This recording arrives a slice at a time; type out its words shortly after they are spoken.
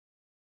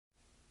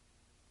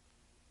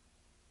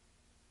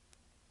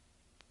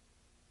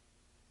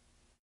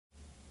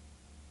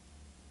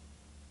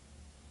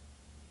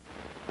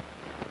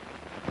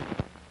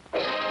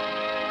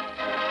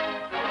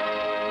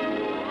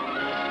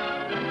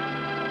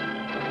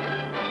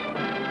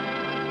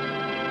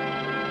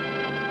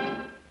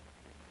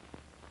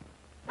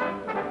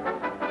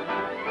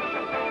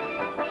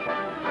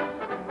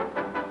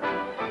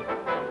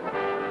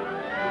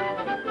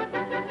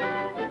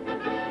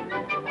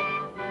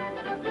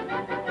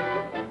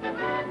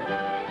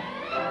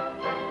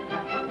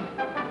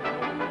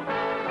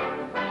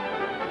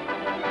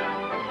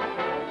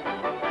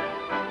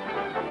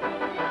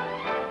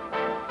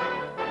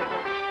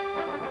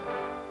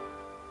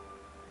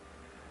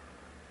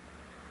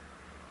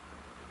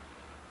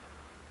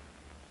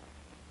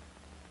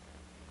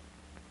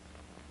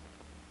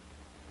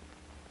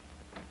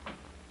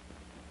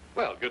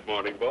Well, good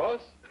morning, boss.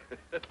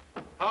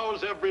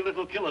 How's every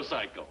little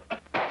kilocycle?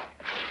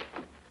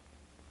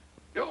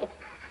 Yo.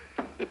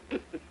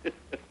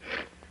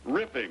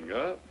 Ripping,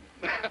 huh?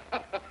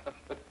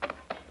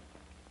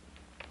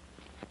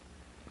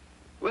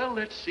 Well,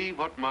 let's see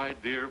what my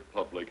dear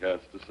public has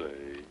to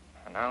say.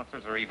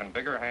 Announcers are even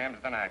bigger hams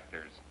than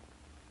actors.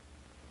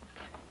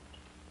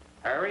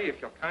 Harry,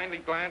 if you'll kindly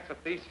glance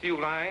at these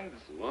few lines.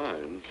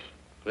 Lines?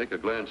 Take a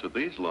glance at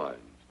these lines.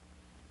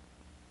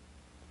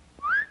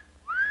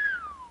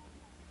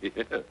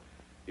 Yeah,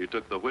 you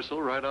took the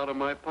whistle right out of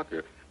my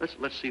pucker.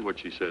 Let's see what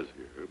she says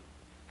here.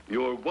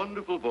 Your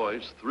wonderful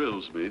voice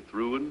thrills me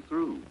through and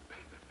through.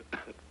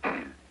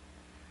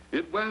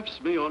 It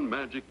wafts me on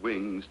magic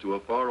wings to a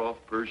far-off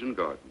Persian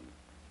garden.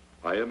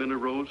 I am in a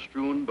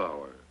rose-strewn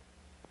bower,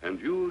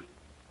 and you...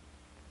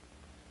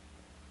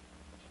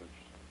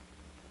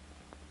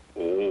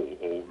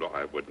 Oh, no,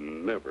 I would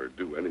never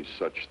do any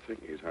such thing.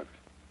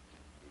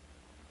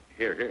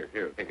 Here.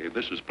 Hey,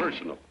 this is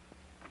personal.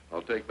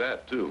 I'll take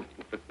that, too.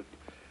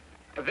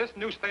 This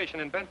new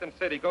station in Benton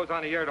City goes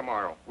on the air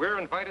tomorrow. We're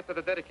invited to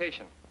the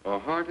dedication. A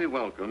hearty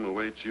welcome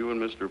awaits you and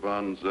Mr.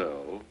 von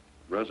Zell.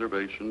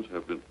 Reservations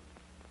have been...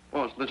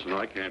 Boss, listen,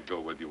 I can't go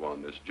with you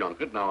on this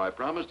junket. Now, I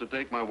promised to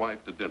take my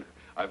wife to dinner.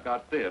 I've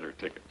got theater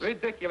tickets.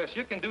 Ridiculous.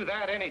 You can do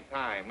that any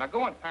time. Now,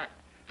 go and pack.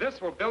 This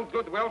will build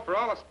goodwill for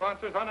all the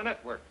sponsors on the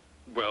network.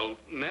 Well,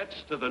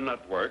 next to the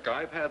network,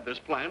 I've had this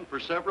planned for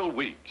several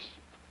weeks.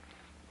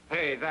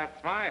 Hey,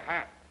 that's my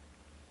hat.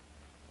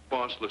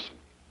 Boss, listen.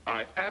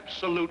 I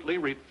absolutely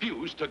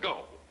refuse to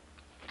go.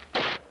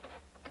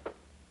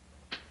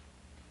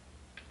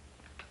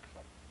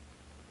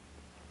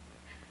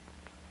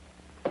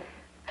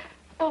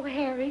 Oh,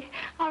 Harry,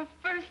 our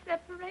first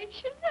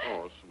separation.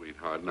 Oh,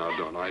 sweetheart, now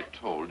don't. I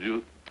told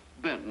you.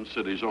 Benton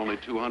City's only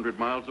 200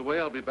 miles away.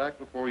 I'll be back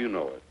before you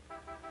know it.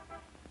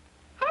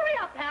 Hurry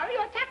up, Harry.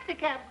 Your taxi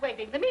cab's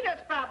waiting. The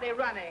meter's probably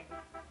running.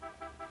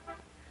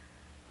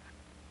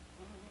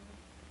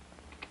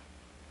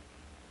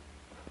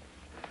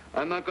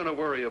 I'm not going to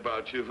worry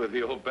about you with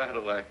the old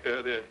battle act.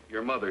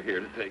 Your mother here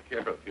to take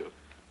care of you.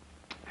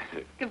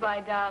 Goodbye,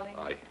 darling.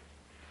 Bye.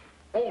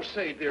 Oh,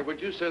 say, dear, would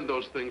you send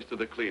those things to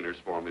the cleaners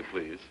for me,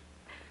 please?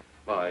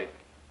 Bye.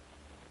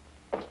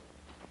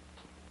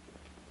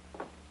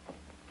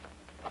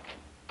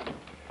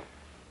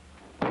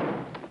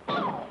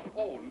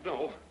 Oh,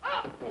 no.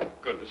 Oh,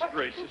 goodness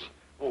gracious.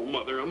 Oh,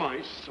 Mother, am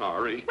I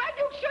sorry? Well,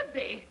 you should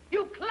be,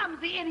 you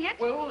clumsy idiot.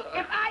 Well,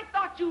 if I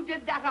thought you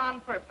did that on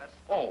purpose.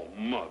 Oh,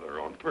 Mother,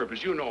 on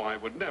purpose. You know I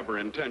would never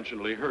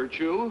intentionally hurt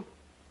you.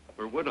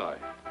 Or would I?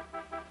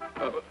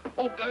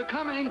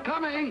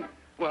 Coming.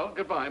 Well,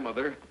 goodbye,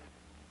 Mother.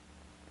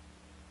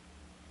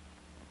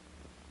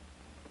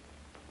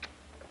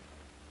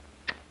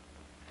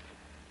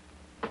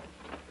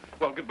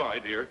 Well, goodbye,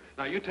 dear.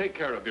 Now, you take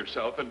care of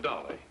yourself and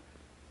Dolly.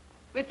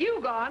 With you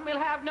gone, we'll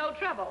have no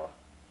trouble.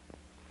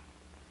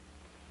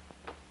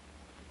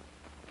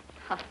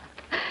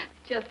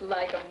 Just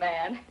like a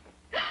man.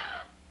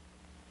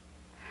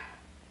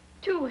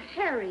 To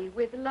Harry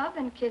with love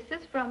and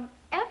kisses from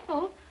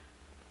Ethel.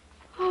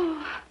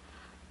 Oh.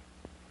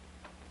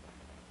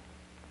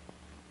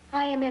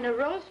 I am in a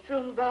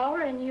rose-strewn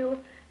bower and you...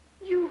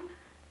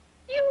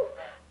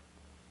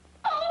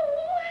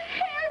 Oh,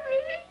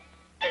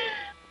 Harry!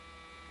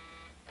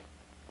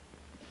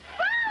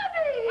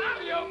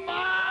 Sonny! Your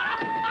mom!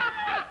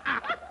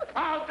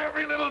 How's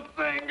every little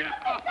thing?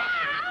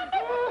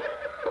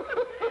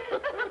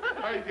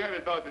 I kind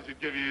of thought this would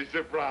give you a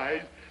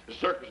surprise. The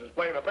circus is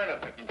playing a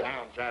benefit in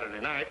town Saturday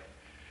night.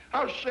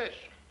 How's Sis?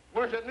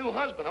 Where's that new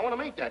husband? I want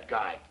to meet that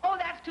guy. Oh,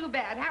 that's too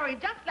bad. Harry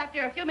just left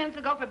here a few minutes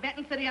ago for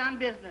Benton City on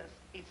business,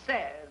 he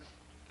says.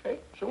 Okay,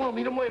 so we'll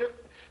meet him later.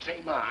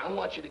 Say, Ma, I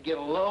want you to get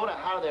a load of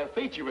how they're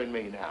featuring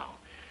me now.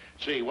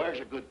 See, where's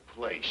a good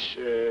place?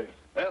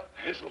 Well,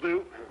 this'll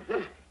do.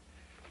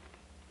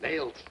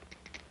 Nails.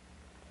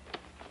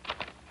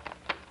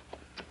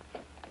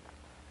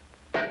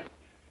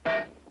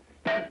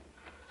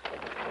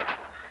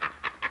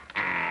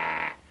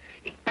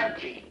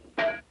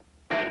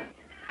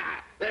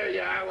 There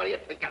you are. What do you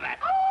think of that?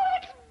 Oh,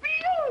 it's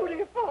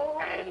beautiful.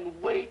 And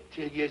wait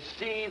till you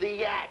see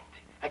the act.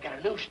 I got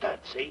a new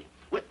stunt, see?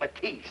 With my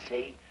teeth,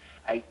 see?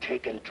 I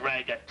take and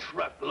drag a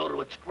truck loaded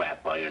with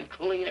scrap iron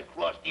clean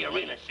across the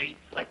arena, see?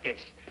 Like this.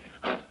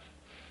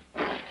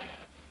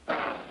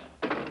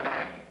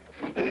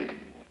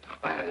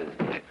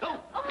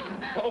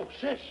 Oh,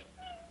 Sis.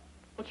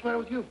 What's the matter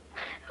with you?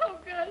 Oh,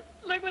 God,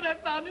 look what I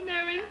found in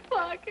Harry's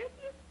pocket.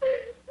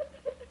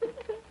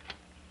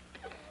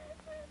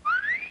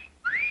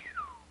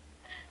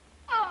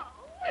 Oh.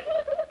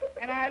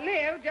 And I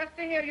live just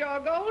to hear your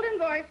golden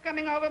voice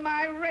coming over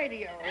my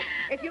radio.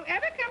 If you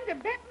ever come to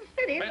Benton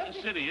City...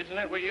 Benton City, isn't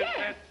that where you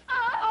said?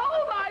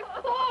 Oh, my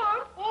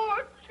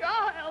poor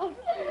child.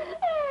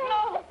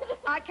 No,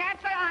 I can't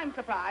say I'm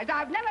surprised.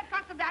 I've never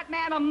trusted that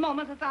man a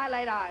moment since I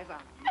laid eyes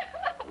on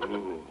him.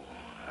 Ooh,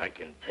 I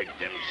can pick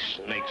them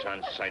snakes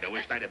on sight. I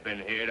wished I'd have been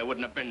here. There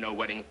wouldn't have been no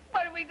wedding.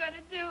 What are we going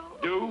to do?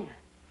 Do?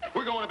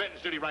 We're going to Benton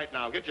City right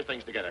now. Get your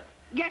things together.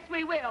 Yes,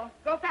 we will.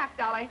 Go fast,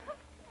 Dolly.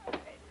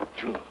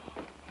 I'm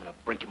gonna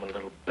break him in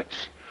little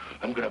bits.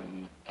 I'm gonna...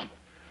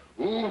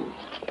 Ooh,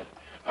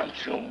 I'm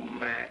so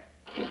mad.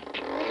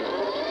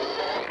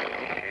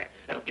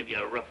 That'll give you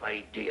a rough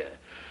idea.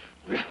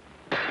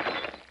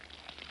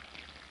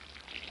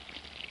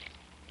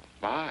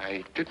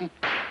 I didn't...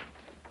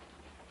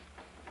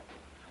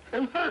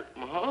 I'm hurt,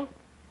 Ma.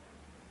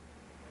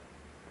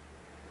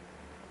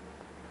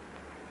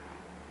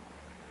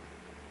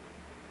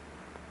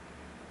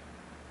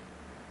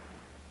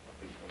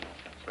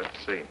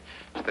 Let's see.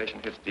 Station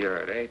hits the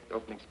air at 8,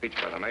 opening speech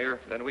by the mayor,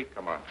 then we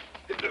come on.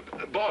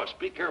 Boss,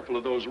 be careful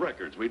of those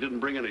records. We didn't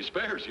bring any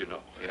spares, you know.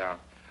 Yeah.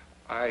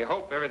 I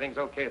hope everything's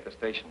okay at the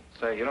station.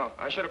 Say, you know,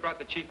 I should have brought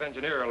the chief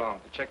engineer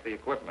along to check the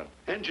equipment.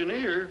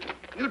 Engineer?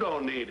 You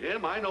don't need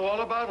him. I know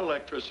all about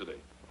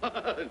electricity.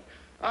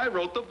 I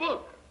wrote the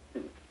book.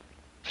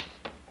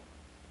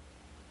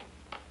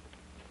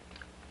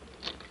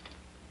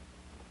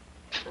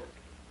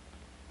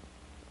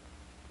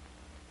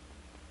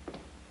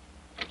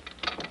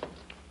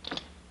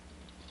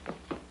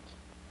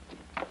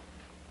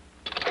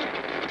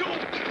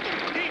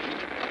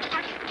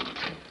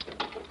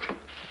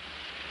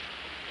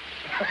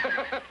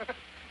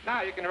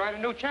 Now you can write a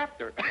new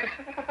chapter.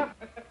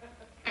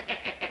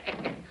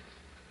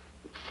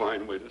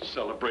 Fine way to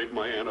celebrate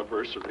my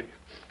anniversary.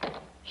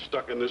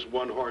 Stuck in this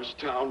one-horse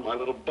town, my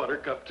little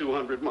buttercup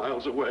 200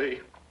 miles away.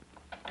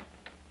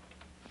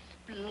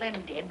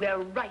 Splendid. We're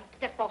right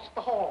across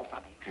the hall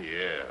from him.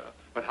 Yeah,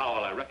 but how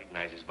will I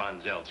recognize his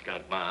Von Zell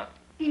skunk, Ma?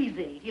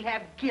 Easy. He'll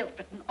have guilt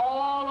written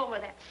all over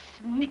that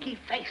sneaky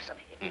face of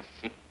his.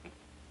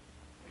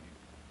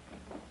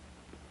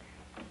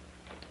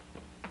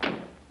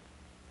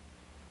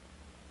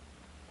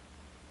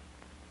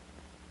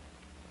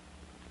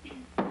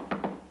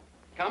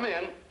 Come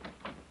in.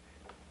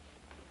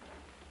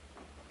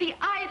 The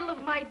idol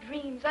of my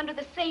dreams, under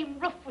the same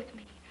roof with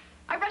me.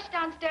 I rushed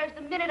downstairs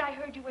the minute I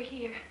heard you were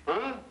here.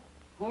 Huh?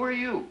 Who are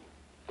you?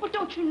 Well,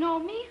 don't you know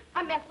me?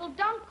 I'm Ethel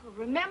Dunkel,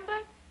 remember?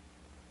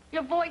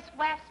 Your voice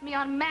wafts me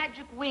on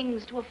magic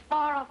wings to a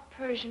far-off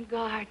Persian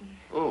garden.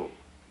 Oh.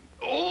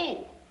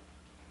 Oh!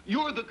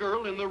 You're the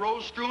girl in the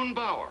rose-strewn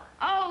bower.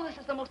 Oh, this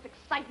is the most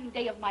exciting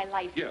day of my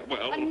life. Yeah,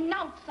 well...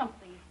 Announce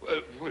something.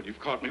 Well, you've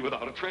caught me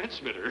without a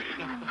transmitter.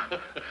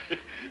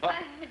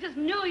 I just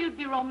knew you'd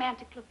be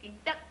romantic looking.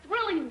 That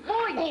thrilling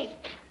voice.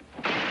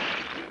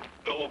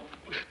 Oh,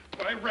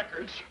 my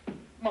records.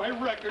 My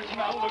records.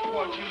 Now look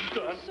what you've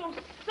done. I'm so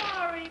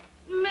sorry,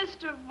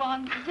 Mr.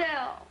 Von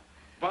Zell.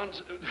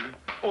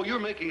 Oh, you're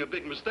making a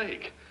big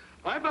mistake.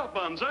 I'm not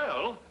Von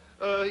Zell.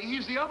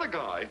 He's the other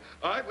guy.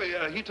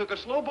 He took a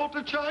slow boat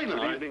to China.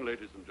 Good evening,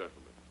 ladies and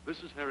gentlemen. This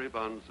is Harry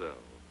von Zell,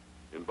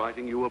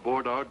 inviting you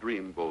aboard our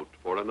dream boat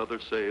for another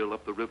sail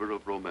up the river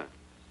of romance,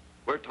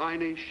 where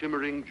tiny,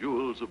 shimmering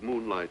jewels of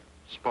moonlight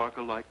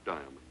sparkle like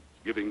diamonds,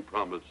 giving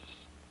promise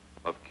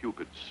of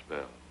Cupid's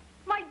spell.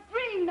 My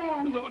dream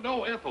man.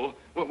 No, Ethel.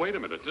 Well, wait a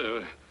minute.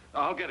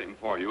 I'll get him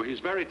for you. He's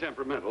very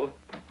temperamental.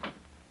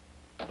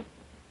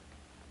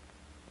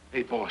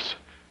 Hey, boss,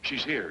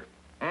 she's here.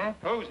 Hmm?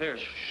 Who's here?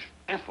 Shh.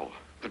 Ethel,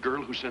 the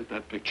girl who sent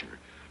that picture.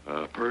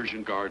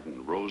 Persian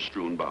garden,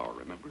 rose-strewn bower,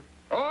 remember?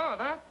 Oh,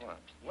 that one.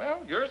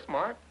 Well, you're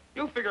smart.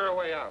 You'll figure a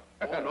way out.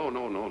 Oh,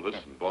 no.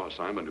 Listen, boss,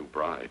 I'm a new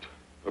bride.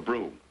 A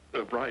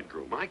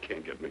bridegroom. I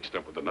can't get mixed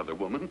up with another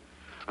woman.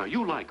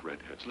 You like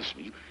redheads.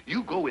 Listen,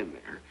 you go in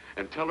there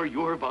and tell her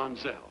you're Von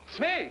Zell.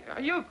 Me?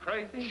 Are you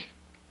crazy?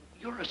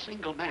 You're a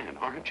single man,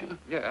 aren't you?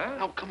 Yeah.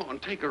 Now, come on,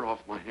 take her off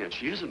my hands.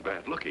 She isn't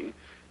bad looking.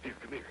 Here,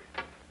 come here.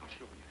 I'll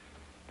show you.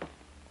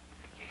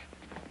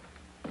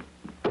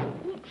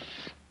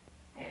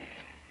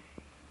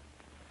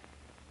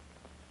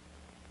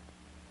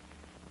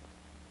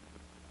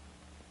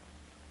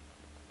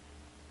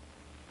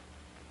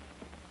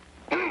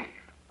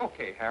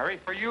 Okay, Harry,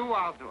 for you,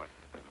 I'll do it.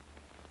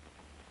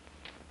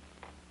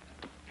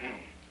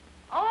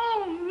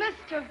 Oh,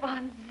 Mr.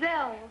 Von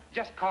Zell.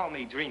 Just call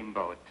me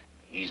Dreamboat.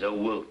 He's a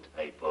wolf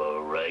type,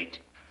 all right.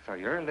 So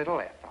you're little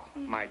Ethel.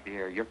 My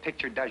dear, your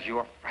picture does you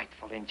a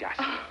frightful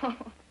injustice. Oh.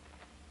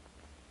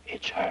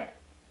 It's her.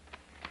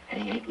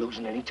 And he ain't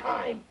losing any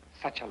time.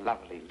 Such a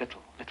lovely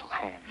little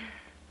hand.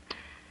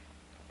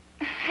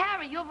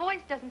 Harry, your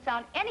voice doesn't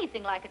sound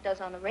anything like it does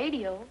on the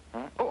radio.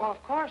 Huh? Oh,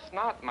 of course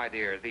not, my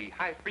dear. The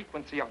high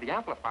frequency of the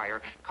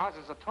amplifier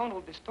causes a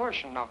tonal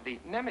distortion of the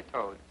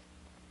nematodes.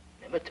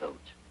 Nematodes?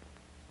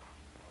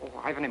 Oh,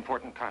 I've an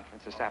important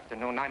conference this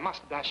afternoon. I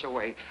must dash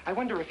away. I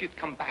wonder if you'd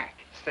come back,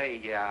 say,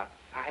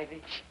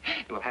 5-ish.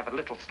 We'll have a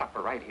little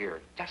supper right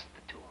here, just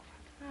the two of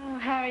us. Oh,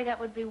 Harry, that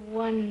would be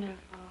wonderful.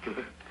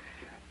 Good.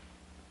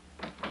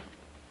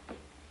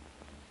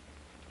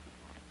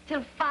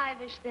 Till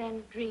 5-ish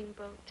then,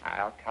 Dreamboat.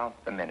 I'll count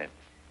the minutes.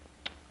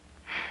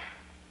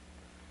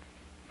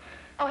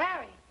 Oh,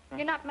 Harry,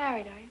 you're not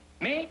married, are you?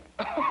 Me?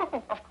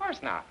 Oh, of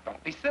course not.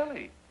 Don't be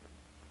silly.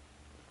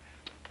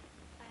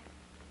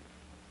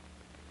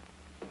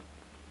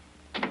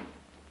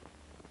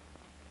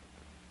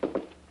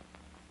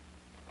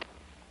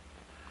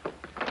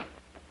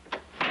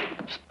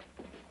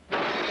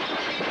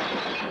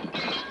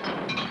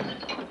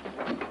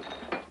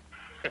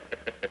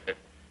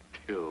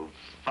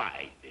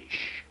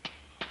 fish.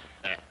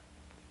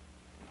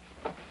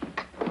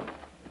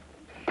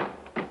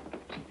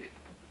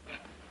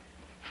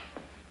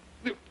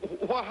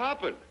 What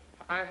happened?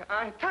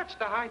 I touched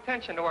the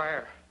high-tension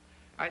wire,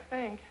 I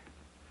think.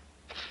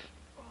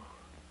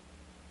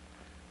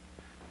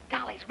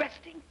 Dolly's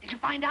resting. Did you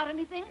find out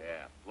anything?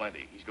 Yeah,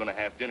 plenty. He's gonna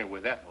have dinner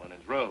with Ethel in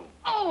his room.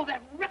 Oh,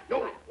 that rip.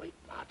 No, wait,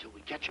 not till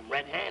we catch him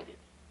red-handed.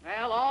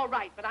 Well, all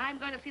right, but I'm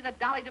going to see that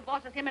Dolly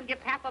divorces him and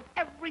gets half of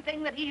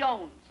everything that he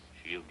owns.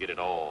 She'll get it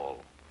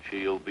all.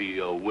 She'll be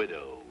a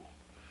widow.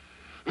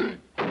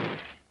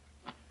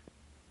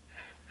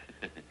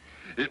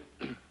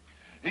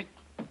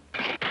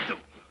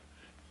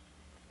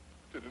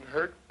 Didn't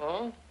hurt,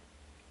 huh?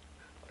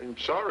 I'm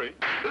sorry.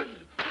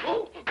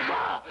 Oh,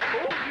 Ma!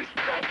 Oh, you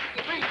spanked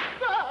me!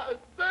 Ma,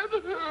 that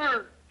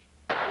hurt!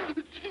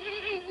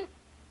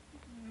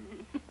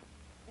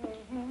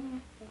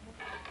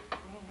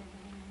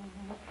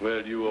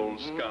 Well, you old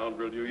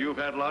scoundrel, you've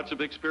had lots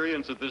of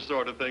experience at this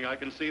sort of thing. I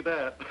can see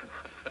that.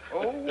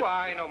 Oh,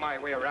 I know my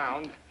way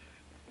around.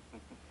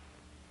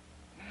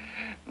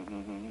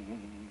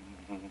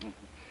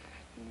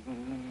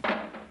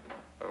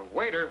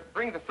 Waiter,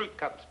 bring the fruit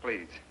cups,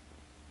 please.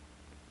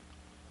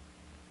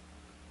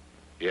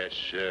 Yes,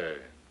 sir.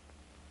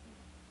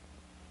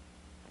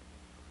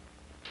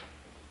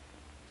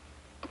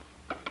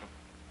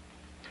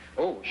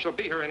 Oh, she'll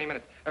be here any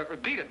minute.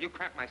 Beat it, you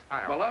cramp my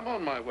style. Well, I'm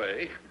on my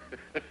way.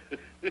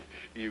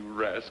 You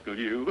rascal,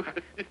 you.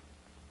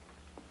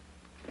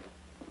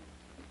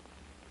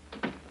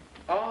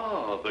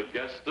 Ah, the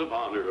guest of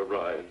honor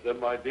arrives.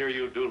 And, my dear,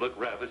 you do look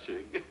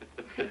ravishing.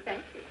 Thank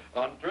you.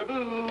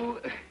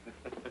 Entrez-vous.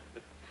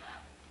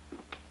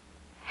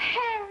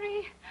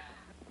 Harry.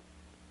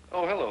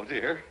 Oh, hello,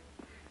 dear.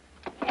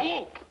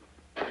 Oh!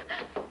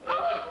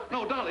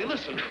 No, Dolly,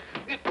 listen.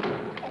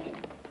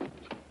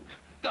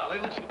 Dolly,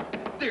 listen.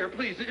 Dear,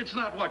 please, it's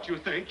not what you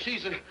think.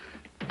 She's a...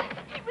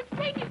 He was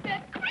taking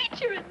that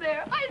creature in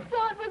there. I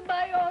saw it with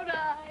my own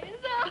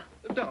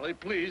eyes. Dolly,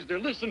 please, dear,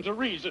 listen to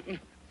reason.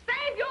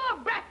 Save your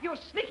breath, you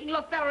sneaking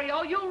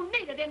Lothario. You'll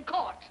need it in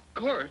court.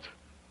 Court?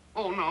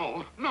 Oh,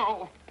 no,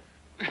 no.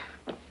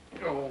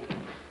 Oh.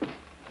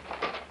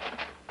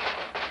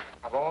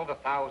 Of all the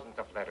thousands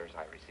of letters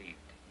I received,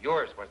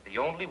 yours was the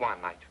only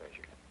one I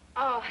treasured.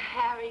 Oh,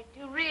 Harry, do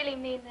you really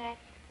mean that?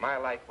 My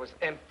life was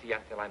empty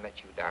until I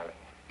met you, darling.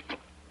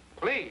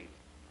 Please.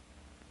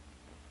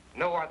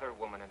 No other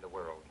woman in the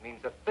world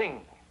means a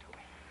thing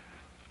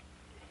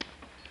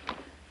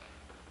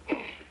to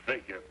me.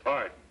 Beg your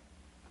pardon.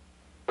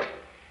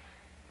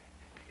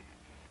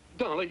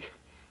 Dolly,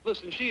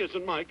 listen, she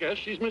isn't my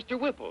guest. She's Mr.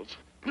 Whipple's.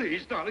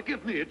 Please, Dolly,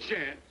 give me a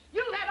chance.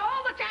 You've had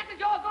all the chances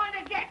you're going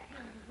to get.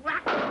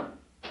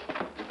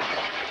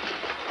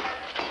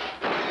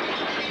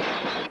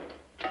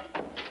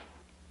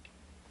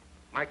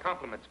 My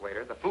compliments,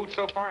 waiter. The food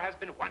so far has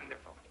been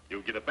wonderful.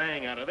 You'll get a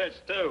bang out of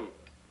this, too.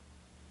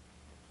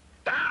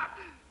 Stop!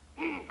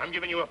 I'm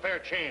giving you a fair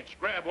chance.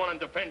 Grab one and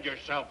defend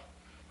yourself.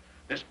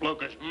 This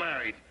bloke is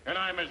married, and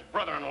I'm his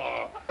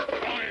brother-in-law.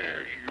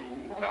 Here, you...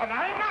 And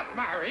I'm not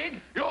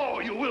married. Oh,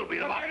 you will be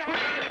about...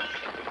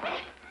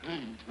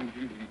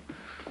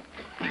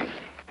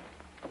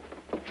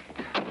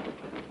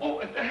 Oh,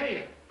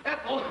 hey,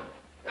 Ethel.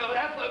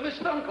 Ethel, Miss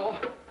Dunkel.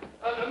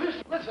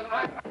 Listen, listen.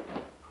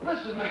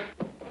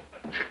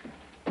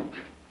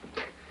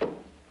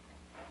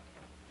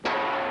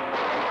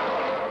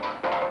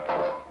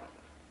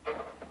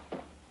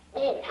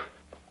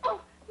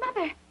 Oh,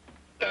 Mother.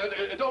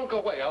 Don't go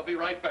away. I'll be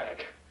right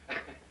back.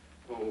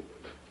 Oh.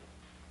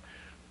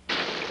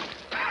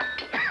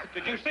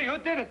 Did you see who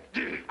did it?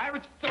 I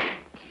was...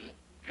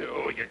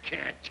 Oh, you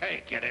can't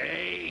take it,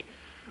 eh?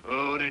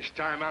 Oh, this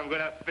time I'm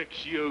gonna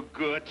fix you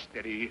good.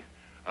 Steady.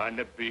 On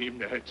the beam,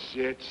 that's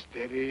it.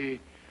 Steady.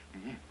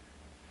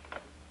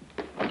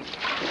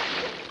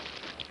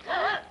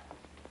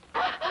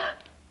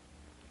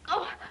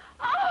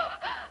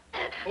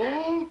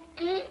 Oh!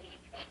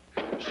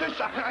 Sis,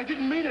 I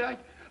didn't mean it.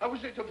 I was...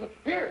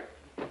 Here.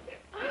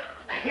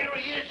 Here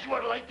he is.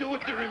 What'll I do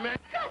with the remainder?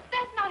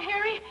 That's not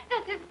Harry.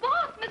 That's his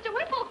boss, Mr.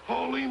 Whipple.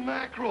 Holy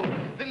mackerel.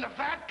 Then the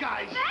fat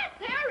guys.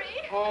 That's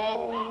Harry.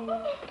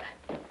 Oh.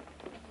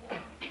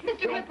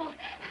 Mr. Whipple,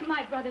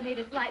 my brother made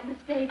a slight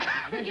mistake.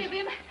 Forgive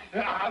him.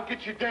 I'll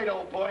get your date,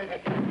 old boy.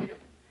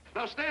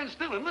 Now stand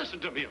still and listen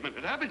to me a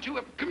minute. Haven't you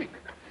ever... Come here.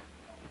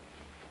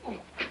 Oh.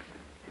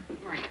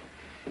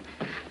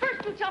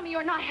 First you tell me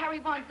you're not Harry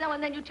von Zell,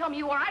 and then you tell me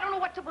you are. I don't know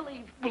what to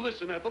believe. Well,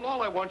 listen, Ethel,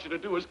 all I want you to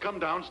do is come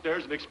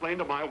downstairs and explain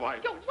to my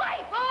wife. Your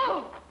wife?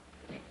 Oh!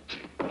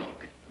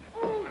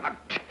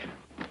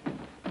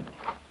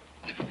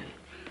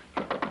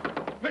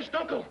 Miss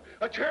Dunkel,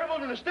 a terrible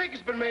mistake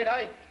has been made.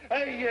 Help!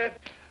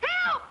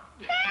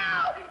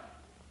 Help!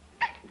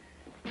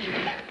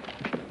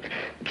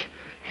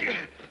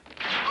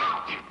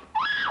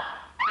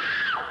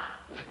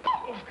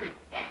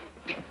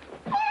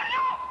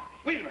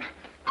 Wait a minute.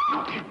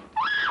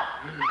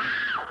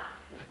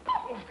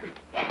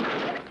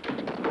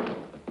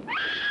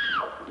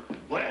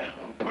 Well,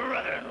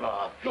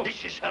 brother-in-law,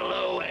 this is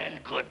hello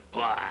and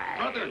goodbye.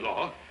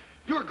 Brother-in-law,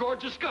 you're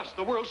gorgeous Gus,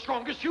 the world's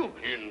strongest human.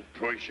 In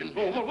person.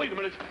 Oh, well, wait a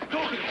minute.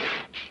 Don't.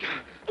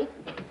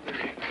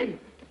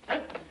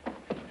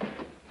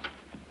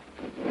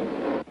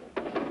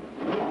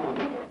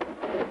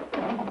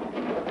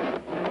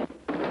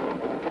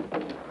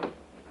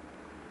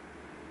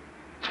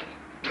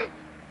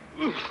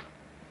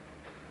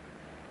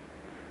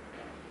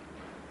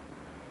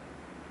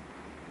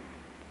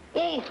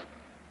 Oh!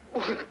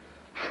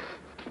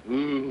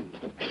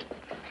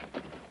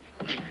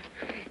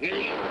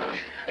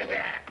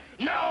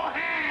 No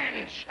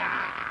hands!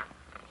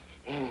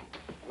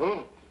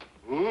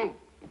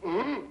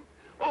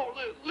 Oh,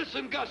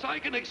 listen, Gus, I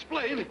can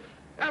explain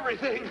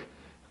everything.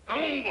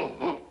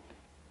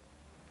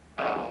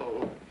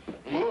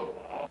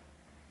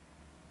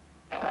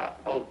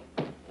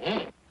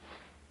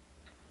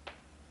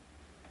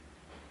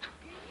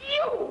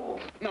 You!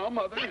 Now,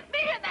 Mother. Hit me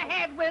in the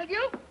head, will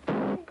you?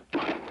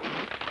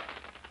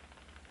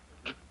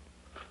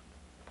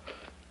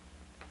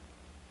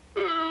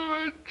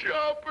 The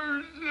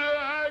chopper's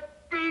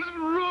act is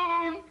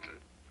ruined.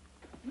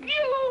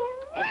 You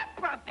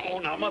reprobate! Oh,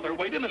 now, Mother,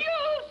 wait a minute. You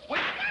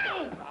Wait.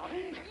 scoundrel!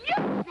 You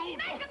snake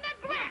in the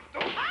grass!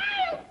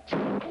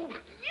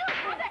 You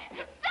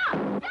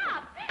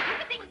Stop!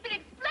 Everything's been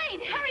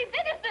explained. Harry's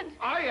innocent.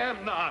 I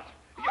am not.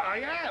 Yeah,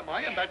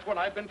 I am. That's what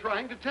I've been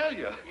trying to tell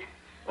you.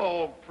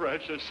 Oh,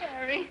 precious.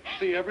 Harry.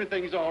 See,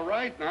 everything's all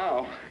right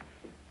now.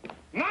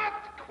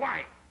 Not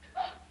quite.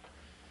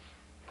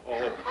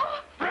 Oh.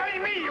 Pray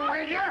me,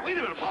 will you? Wait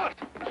a minute, boss.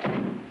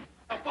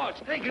 Now, boss,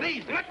 take it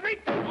easy. Let me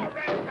do all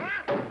right,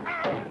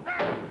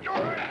 huh?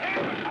 Your head.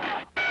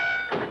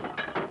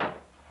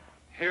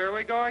 Here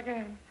we go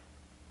again.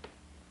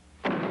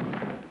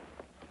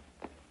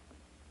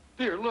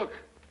 Here, look.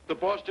 The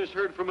boss just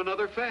heard from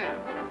another fan.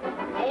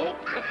 Oh.